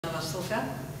Lastelga,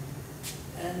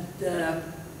 and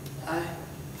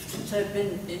since I've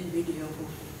been in video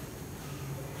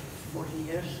for 40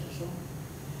 years or so,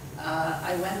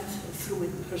 I went through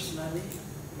it personally,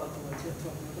 what you're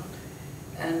talking about.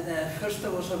 And first I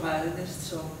was a violinist,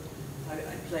 so I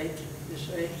played this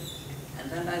way, and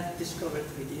then I discovered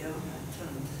video. I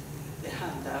turned the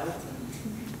hand out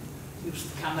and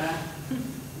used camera,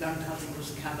 learned how to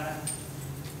use camera.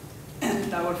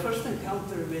 And our first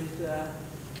encounter with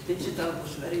digital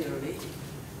was very early.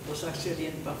 It was actually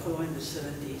in Buffalo in the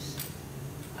 70s.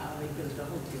 We built a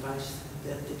whole device,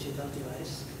 the digital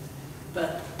device.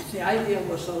 But the idea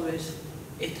was always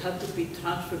it had to be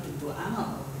transferred into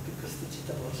analog because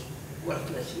digital was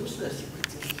worthless, useless. You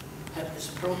could just have this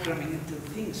programming into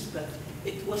things, but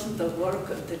it wasn't a work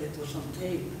until it was on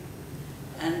tape.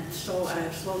 And so I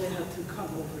slowly had to come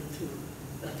over to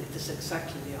that it is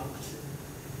exactly the opposite.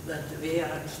 That we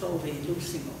are slowly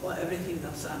losing everything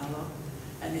that's analog,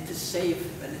 and it is safe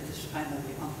when it is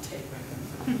finally on tape.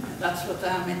 And that's what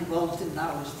I'm involved in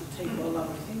now, is to take all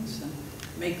our things and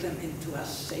make them into a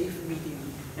safe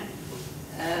medium.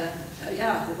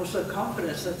 Yeah, there was a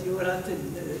conference that you were at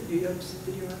in New York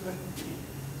City, you remember?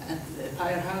 And the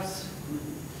Firehouse,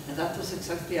 and that was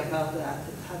exactly about that.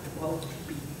 It had all to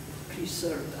be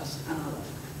preserved as analog,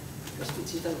 because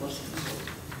digital wasn't involved.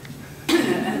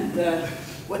 And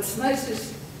what's nice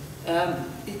is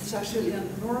it's actually an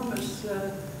enormous,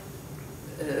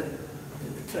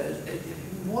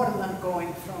 more than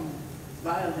going from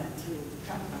violin to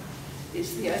camera,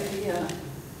 is the idea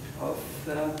of,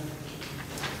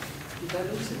 did I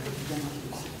lose it or did I not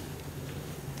lose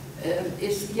it?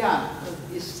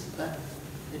 Is that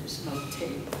there is no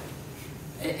tape.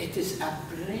 It is a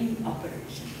brain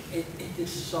operation. It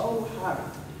is so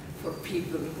hard for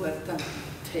people who have done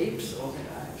tapes all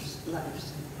their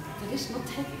lives. There is no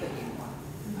tape anymore.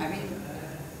 I mean,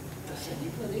 does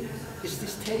anybody? Is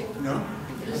this tape? No.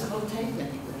 There is no tape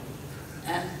anymore.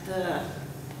 And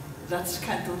that's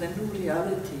kind of the new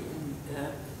reality.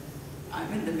 And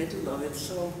I'm in the middle of it,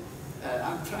 so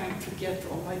I'm trying to get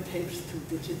all my tapes to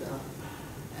digital.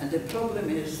 And the problem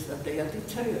is that they are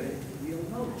deteriorating, we all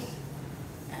know this.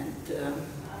 And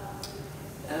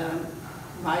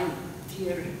my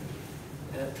dear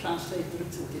translator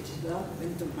to digital,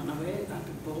 Wyndham Hanaway, up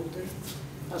in Boulder,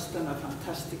 has done a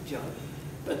fantastic job.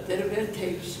 But there were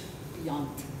tapes beyond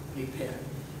repair.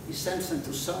 He sends them to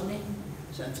Sony,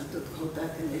 sends them to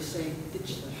Kodak, and they say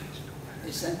digital.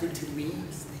 They send it to me,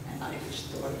 and I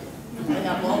restore them. And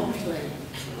I'm all playing.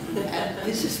 And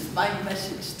this is my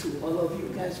message to all of you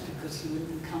guys, because you will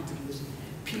encounter this.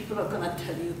 People are going to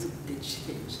tell you to ditch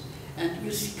things. And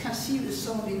you can see with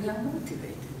Sony, they're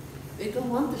motivated. They don't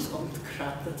want this old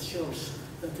crap that shows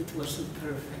that it wasn't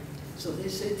perfect. So they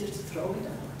say just throw it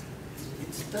out.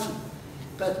 It's done.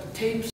 But tapes